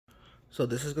So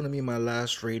this is gonna be my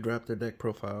last Raidraptor deck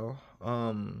profile.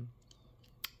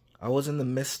 I was in the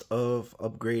midst of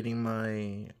upgrading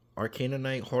my Arcana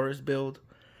Knight Horus build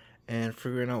and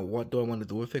figuring out what do I want to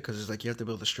do with it, because it's like you have to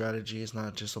build a strategy. It's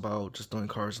not just about just throwing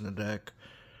cards in the deck.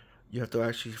 You have to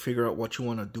actually figure out what you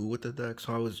want to do with the deck.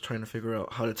 So I was trying to figure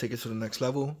out how to take it to the next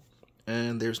level,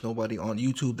 and there's nobody on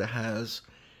YouTube that has,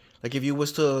 like, if you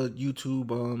was to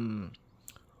YouTube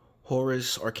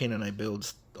Horus Arcana Knight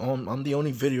builds, I'm the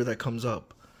only video that comes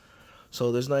up.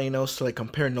 So there's nothing else to like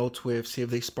compare notes with, see if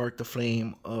they spark the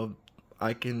flame of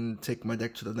I can take my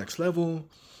deck to the next level.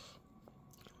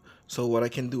 So what I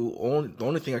can do, the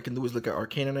only thing I can do is look at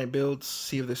Arcana Knight builds,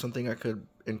 see if there's something I could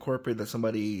incorporate that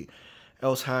somebody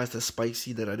else has that's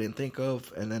spicy that I didn't think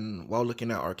of, and then while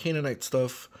looking at Arcana Knight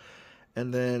stuff,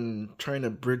 and then trying to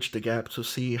bridge the gap to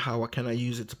see how can I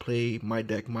use it to play my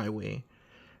deck my way.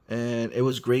 And it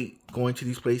was great going to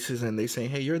these places and they saying,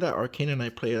 hey, you're that Arcana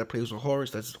Knight player that plays with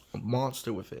Horus, that's a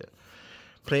monster with it.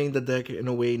 Playing the deck in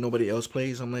a way nobody else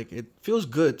plays. I'm like, it feels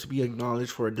good to be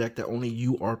acknowledged for a deck that only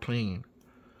you are playing.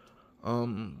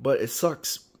 But it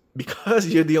sucks because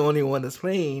you're the only one that's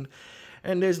playing.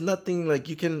 And there's nothing like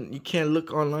you can't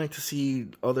look online to see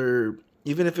other,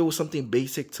 even if it was something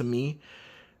basic to me,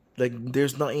 like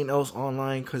there's nothing else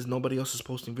online because nobody else is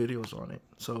posting videos on it.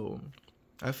 So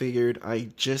I figured I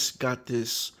just got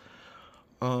this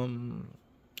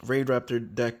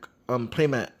Raidraptor deck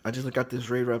playmat. I just got this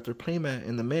Raidraptor playmat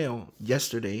in the mail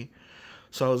yesterday.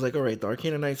 So I was like, all right, the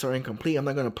Arcana Knights are incomplete. I'm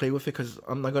not going to play with it because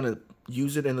I'm not going to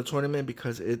use it in the tournament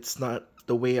because it's not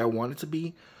the way I want it to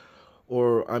be.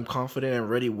 Or I'm confident and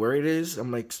ready where it is.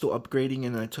 I'm like still upgrading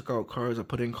and I took out cards, I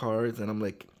put in cards, and I'm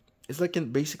like, it's like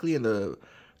basically in the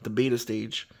beta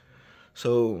stage.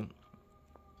 So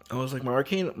I was like, my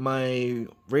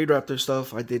Raidraptor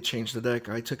stuff, I did change the deck.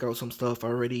 I took out some stuff. I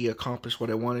already accomplished what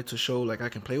I wanted to show, like I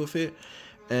can play with it.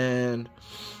 And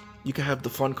you can have the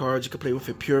fun cards. You can play with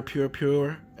it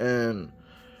pure. And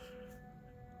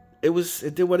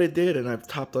it did what it did. And I've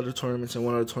topped other tournaments and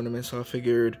won other tournaments. So I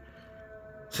figured,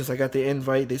 since I got the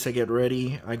invite, they said get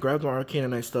ready. I grabbed my Arcana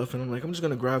Knight stuff. And I'm like, I'm just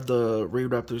going to grab the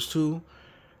Raidraptors too.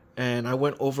 And I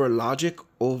went over logic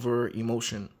over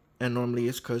emotion. And normally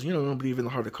it's because, you don't believe in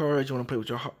the heart of cards. You want to play with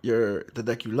the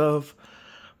deck you love.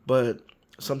 But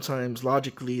sometimes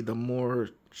logically, the more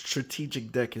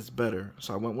strategic deck is better.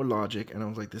 So I went with logic. And I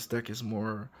was like, this deck is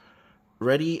more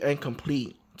ready and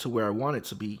complete to where I want it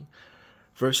to be.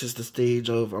 Versus the stage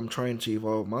of, I'm trying to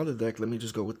evolve my other deck. Let me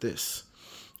just go with this.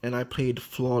 And I played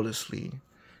flawlessly.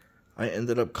 I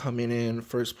ended up coming in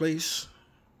first place.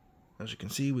 As you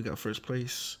can see, we got first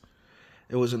place.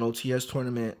 It was an OTS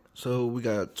tournament, so we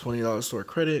got $20 store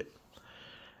credit,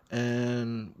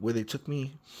 and where they took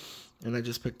me, and I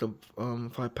just picked up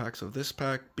 5 packs of this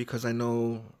pack because I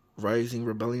know Rising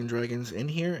Rebellion Dragons in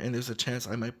here, and there's a chance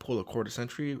I might pull a quarter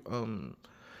century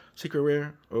secret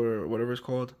rare or whatever it's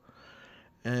called.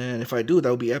 And if I do, that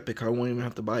would be epic. I won't even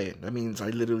have to buy it. That means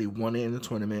I literally won it in the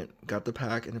tournament, got the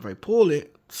pack, and if I pull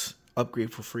it,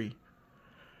 upgrade for free.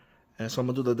 And so I'm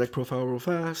gonna do the deck profile real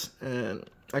fast, and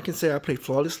I can say I played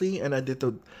flawlessly, and I did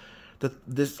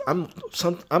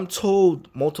I'm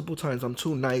told multiple times I'm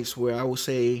too nice, where I will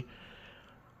say,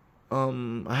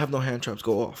 I have no hand traps,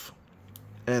 go off,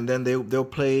 and then they'll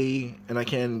play, and I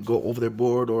can go over their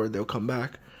board, or they'll come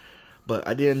back. But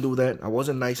I didn't do that. I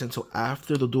wasn't nice until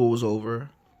after the duel was over.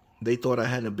 They thought I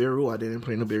had Nibiru. I didn't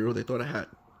play Nibiru. They thought I had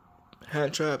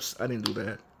hand traps. I didn't do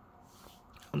that.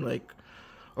 I'm like,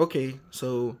 okay,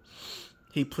 so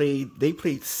they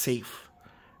played safe,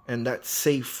 and that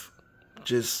safe,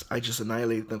 I just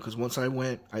annihilated them, because once I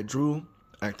went, I drew,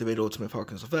 activated Ultimate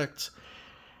Falcon's effects,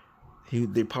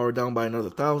 they powered down by another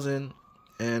 1,000,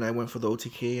 and I went for the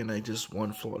OTK, and I just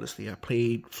won flawlessly. I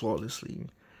played flawlessly.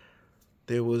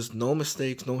 There was no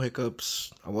mistakes, no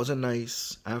hiccups. I wasn't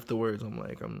nice. Afterwards, I'm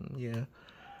like, yeah,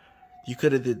 you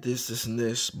could have did this, and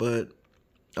this, but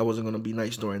I wasn't going to be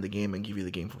nice during the game and give you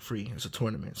the game for free. It's a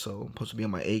tournament, so I'm supposed to be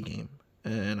on my A game.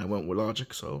 And I went with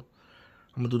logic, so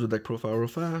I'm going to do the deck profile real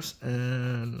fast,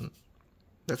 and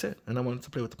that's it. And I wanted to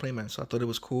play with the playmat, so I thought it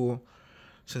was cool,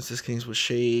 since this came with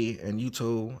Shay and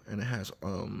Yuto, and it has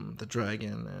the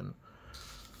dragon and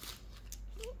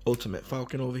Ultimate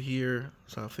Falcon over here.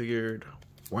 So I figured,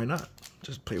 why not?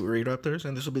 Just play with Raidraptors,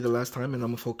 and this will be the last time, and I'm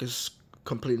going to focus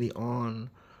completely on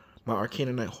my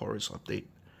Arcana Knight Horus update.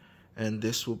 And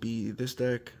this will be this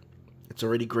deck. It's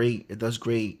already great. It does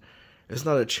great. It's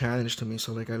not a challenge to me,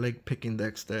 so like I like picking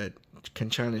decks that can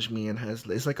challenge me and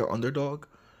it's like an underdog,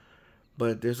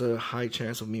 but there's a high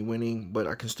chance of me winning, but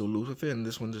I can still lose with it. And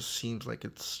this one just seems like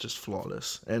it's just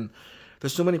flawless. And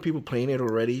there's so many people playing it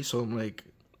already, so I'm like,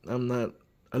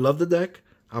 I love the deck.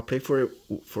 I'll play for it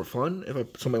for fun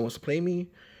if somebody wants to play me.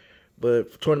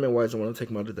 But tournament-wise, I want to take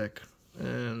them out of the deck.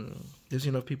 And there's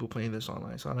enough people playing this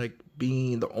online. So I like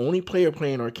being the only player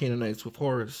playing Arcana Knights with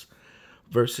Horus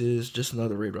versus just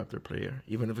another Raidraptor player,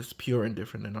 even if it's pure and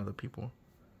different than other people.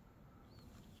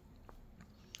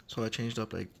 So I changed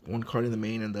up like one card in the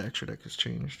main, and the extra deck has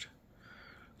changed.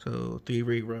 So 3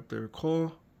 Raidraptor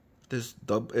call.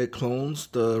 It clones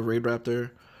the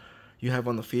Raidraptor you have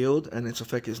on the field, and its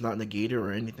effect is not negated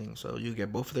or anything. So you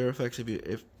get both of their effects if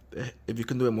you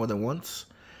can do it more than once,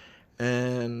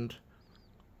 and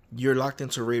you're locked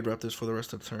into Raidraptors for the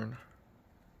rest of the turn.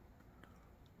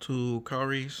 2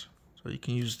 Cowries. So you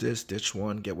can use this, ditch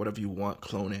one, get whatever you want,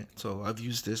 clone it. So I've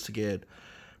used this to get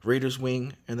Raider's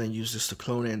Wing, and then use this to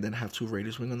clone it, and then have 2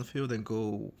 Raider's Wing on the field, and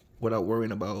go without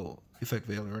worrying about Effect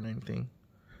Veiler or anything.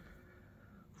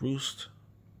 Roost.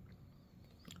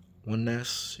 1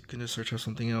 Nest. You can just search out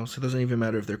something else. It doesn't even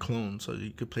matter if they're clones. So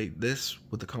you could play this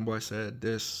with the combo I said,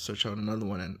 this, search out another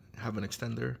one, and have an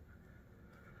extender.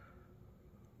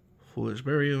 Foolish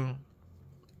Burial.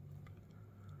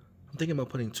 I'm thinking about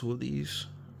putting 2 of these,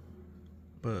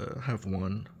 but I have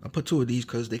 1. I put 2 of these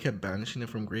because they kept banishing it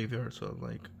from graveyard. So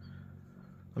like,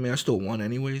 I mean, I still won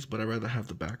anyways, but I'd rather have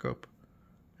the backup.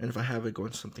 And if I have it, go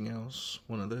into something else.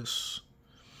 1 of this.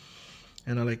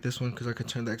 And I like this one because I could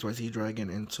turn the XYZ Dragon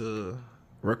into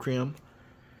Requiem.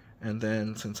 And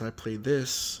then since I played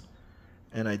this,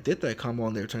 and I did that combo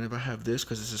on their turn, if I have this,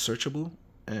 because this is searchable,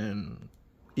 and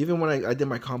even when I did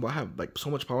my combo, I have like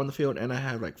so much power on the field, and I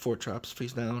have like 4 traps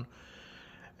face down.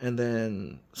 And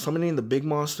then summoning the big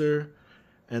monster,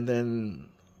 and then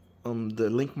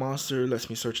the Link monster lets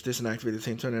me search this and activate at the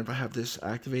same turn. And if I have this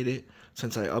activated,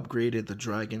 since I upgraded the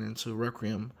dragon into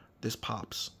Requiem, this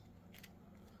pops.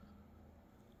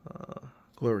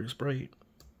 Glorious Bright,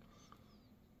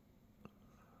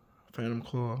 Phantom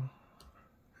Claw,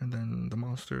 and then the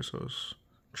monster, so it's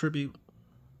Tribute.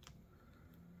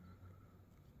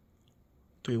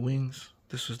 3 Wings.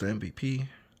 This was the MVP.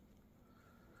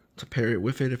 To pair it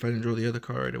with it, if I didn't draw the other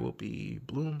card, it will be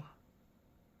Bloom.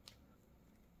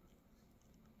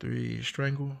 3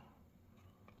 Strangle.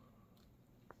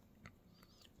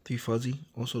 3 Fuzzy.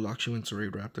 Also locks you into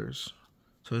Raidraptors.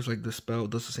 So it's like the spell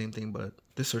does the same thing, but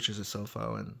this searches itself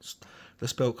out, and the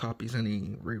spell copies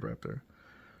any Raidraptor,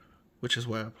 which is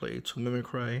why I played 2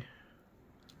 Mimicry.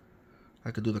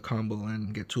 I could do the combo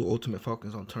and get 2 Ultimate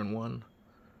Falcons on turn 1.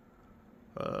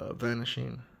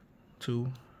 Vanishing,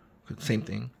 2, same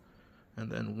thing,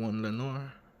 and then 1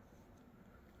 Lenore,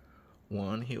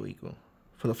 1 Here We Go.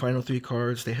 For the final 3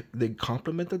 cards, they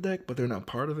complement the deck, but they're not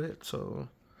part of it. So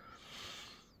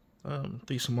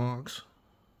 3 Smogs.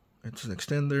 It's an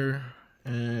extender,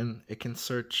 and it can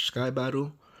search Sky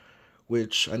Battle,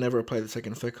 which I never apply the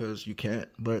second effect because you can't,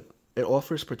 but it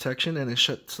offers protection and it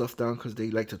shuts stuff down because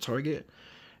they like to target.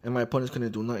 And my opponent's going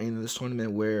to do nothing in this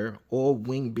tournament where all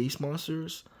winged beast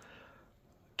monsters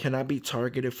cannot be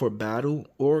targeted for battle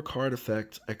or card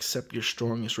effect except your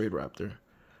strongest Raidraptor.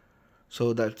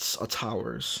 So that's a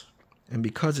Towers. And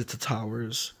because it's a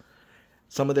Towers,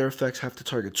 some of their effects have to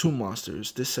target 2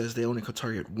 monsters. This says they only could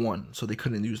target 1, so they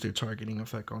couldn't use their targeting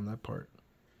effect on that part.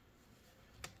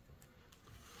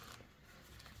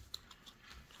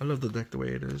 I love the deck the way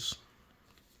it is.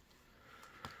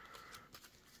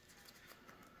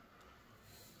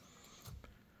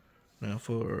 Now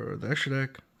for the extra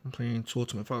deck, I'm playing 2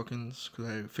 Ultimate Falcons because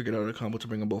I figured out a combo to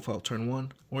bring them both out turn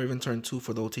 1 or even turn 2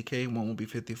 for the OTK. One will be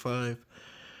 55.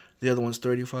 The other one's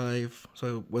 35.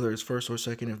 So whether it's first or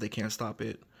second, if they can't stop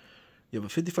it, you have a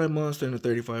 55 monster and a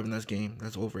 35, and that's game.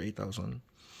 That's over 8,000.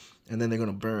 And then they're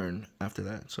going to burn after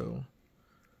that. So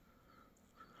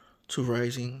 2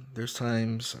 Rising. There's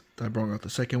times I brought out the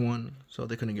second one, so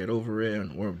they couldn't get over it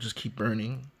or just keep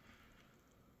burning.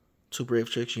 2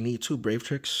 Brave Tricks. You need 2 Brave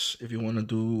Tricks if you want to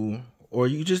do, or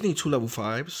you just need 2 level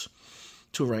 5s,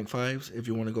 2 rank 5s if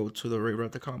you want to go to the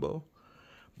Raidraptor combo.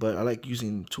 But I like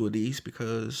using 2 of these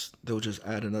because they'll just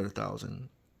add another 1,000.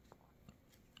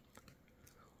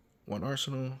 1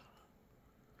 Arsenal.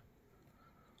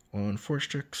 1 Force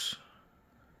Tricks.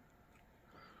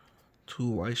 2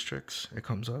 Wise Tricks. It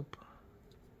comes up.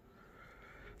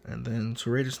 And then 2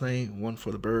 Raider's Knight. 1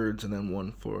 for the birds and then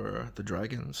 1 for the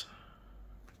dragons.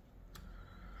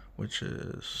 Which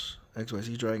is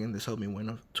XYZ Dragon. This helped me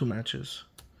win 2 matches.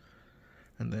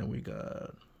 And then we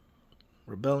got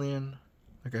Rebellion.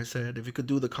 Like I said, if you could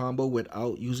do the combo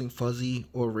without using Fuzzy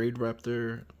or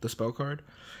Raidraptor, the spell card,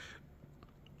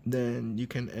 then you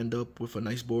can end up with a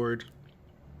nice board.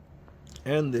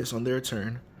 And this on their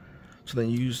turn. So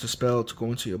then you use the spell to go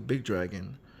into your big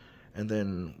dragon. And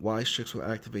then Y Strix will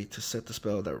activate to set the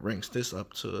spell that ranks this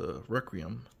up to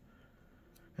Requiem.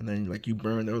 And then like you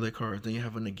burn the other cards, then you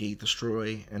have a negate,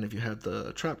 destroy, and if you have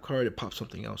the trap card, it pops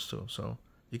something else too. So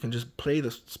you can just play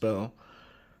the spell,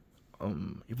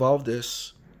 evolve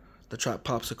this, the trap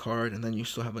pops a card, and then you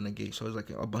still have a negate. So it's like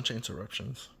a bunch of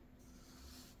interruptions.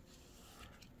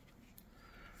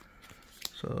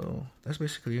 So that's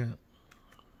basically it.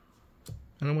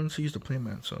 And I wanted to use the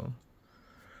playmat, so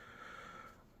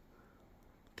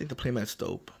I think the playmat's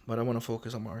dope, but I want to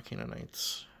focus on my Arcana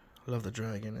Knights. I love the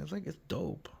dragon. It's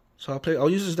dope. So I'll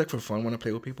use this deck for fun when I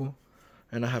play with people.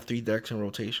 And I have 3 decks in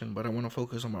rotation, but I want to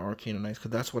focus on my Arcana Knights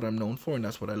because that's what I'm known for and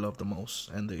that's what I love the most,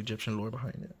 and the Egyptian lore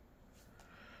behind it.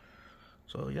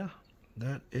 So yeah,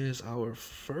 that is our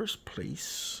first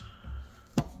place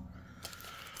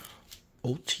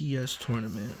OTS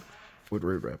tournament with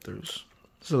Raidraptors.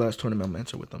 This is the last tournament I'm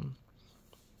entering with them.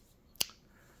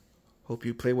 Hope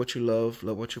you play what you love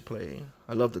what you play.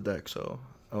 I love the deck, so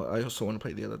I also want to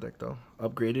play the other deck though.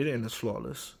 Upgraded it and it's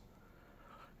flawless.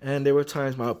 And there were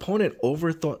times my opponent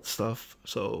overthought stuff,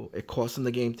 so it cost him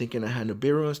the game thinking I had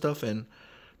Nibiru and stuff, and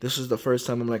this is the first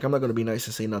time I'm like, I'm not going to be nice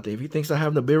and say nothing. If he thinks I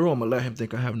have Nibiru, I'm going to let him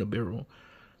think I have Nibiru.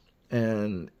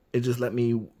 And it just let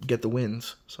me get the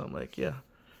wins. So I'm like, yeah.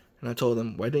 And I told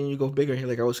him, why didn't you go bigger? He's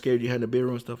like, I was scared you had Nibiru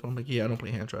and stuff. I'm like, yeah, I don't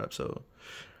play hand trap, so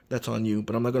that's on you.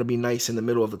 But I'm not going to be nice in the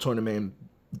middle of the tournament and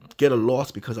get a loss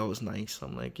because I was nice.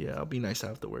 I'm like, yeah, I'll be nice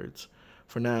afterwards.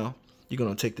 For now, you're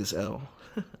going to take this L.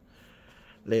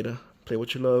 Later. Play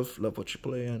what you love what you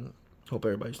play, and hope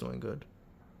everybody's doing good.